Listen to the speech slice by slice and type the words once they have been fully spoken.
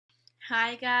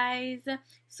Hi guys,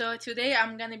 so today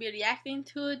I'm gonna be reacting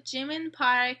to Jimin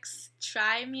Park's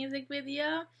Try music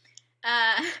video.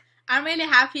 Uh, I'm really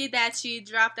happy that she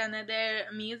dropped another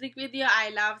music video. I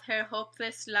loved her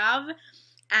Hopeless Love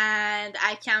and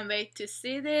I can't wait to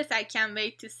see this. I can't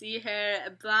wait to see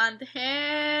her blonde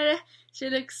hair. She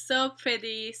looks so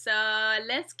pretty, so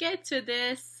let's get to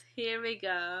this. Here we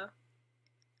go.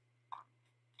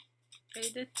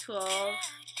 Grade 12.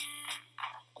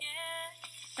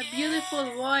 A beautiful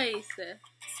voice.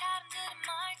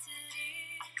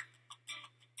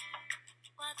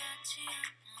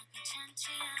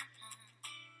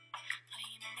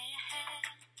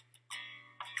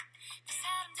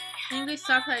 English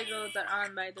subtitles are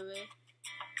on, by the way.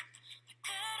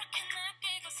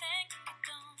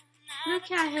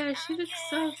 Look at her, she looks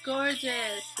so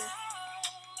gorgeous.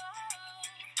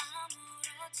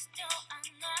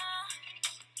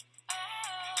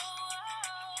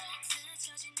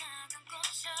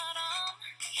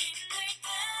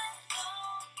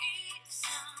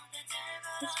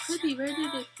 It's pretty. Where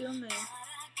did they film it?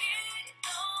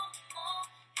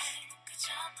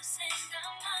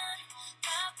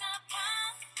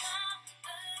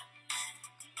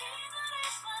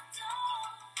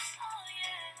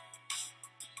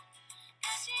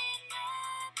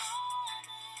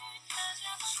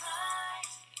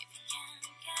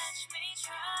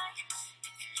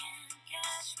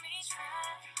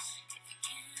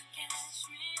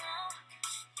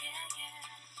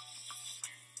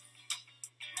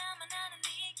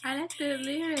 I like the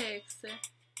lyrics.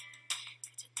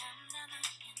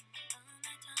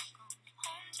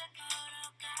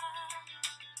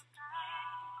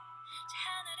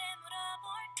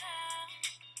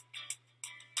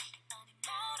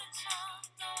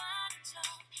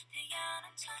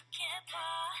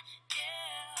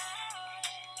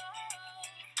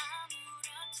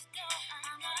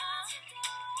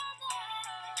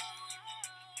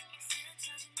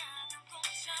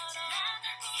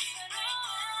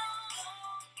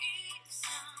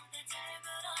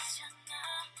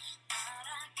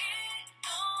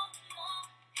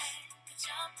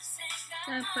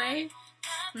 Can I play?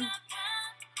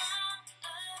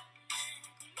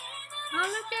 Oh,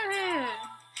 look at her!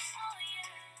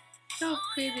 So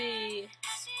pretty.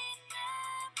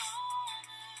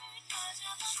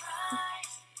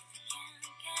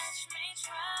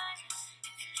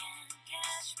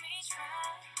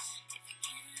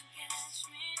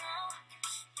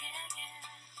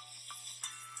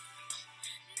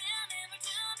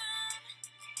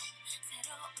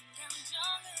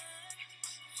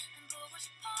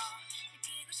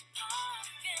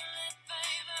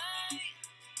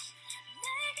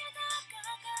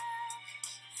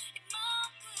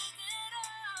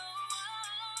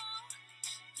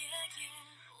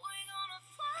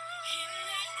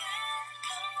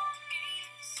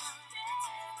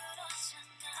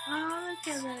 Oh,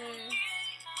 look at her.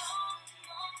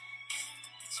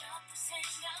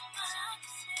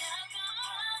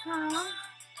 Oh,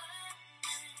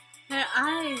 her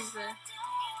eyes.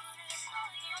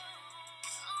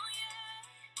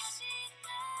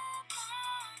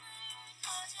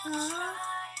 Oh.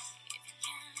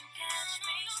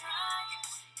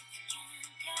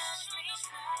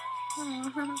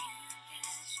 Oh.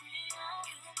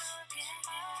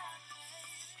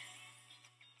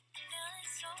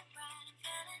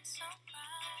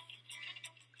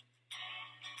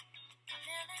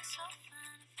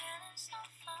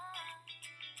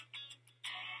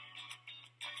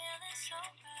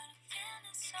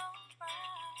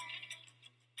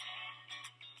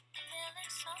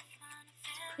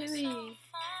 Pretty.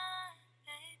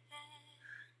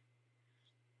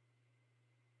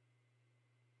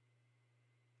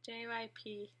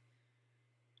 JYP.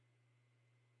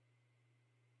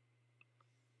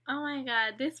 Oh my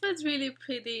god, this was really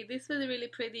pretty. This was really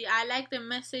pretty. I like the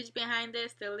message behind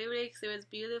this, the lyrics, it was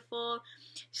beautiful.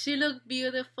 She looked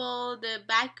beautiful. The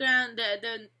background,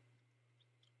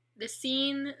 the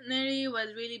scenery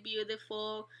was really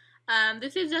beautiful.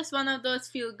 This is just one of those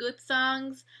feel good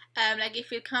songs. Like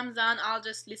if it comes on, I'll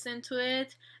just listen to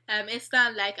it. It's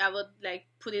not like I would like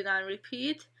put it on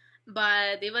repeat,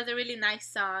 but it was a really nice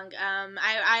song.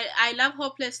 I love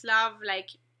Hopeless Love like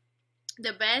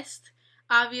the best,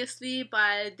 obviously,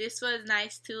 but this was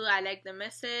nice too. I like the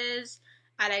message.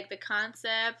 I like the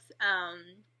concept.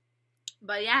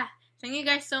 But yeah, thank you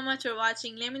guys so much for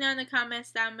watching. Let me know in the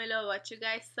comments down below what you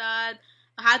guys thought.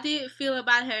 How do you feel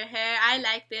about her hair? I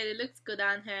liked it. It looks good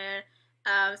on her.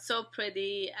 So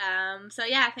pretty. So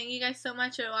yeah, thank you guys so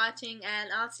much for watching, and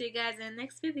I'll see you guys in the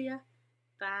next video.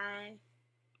 Bye.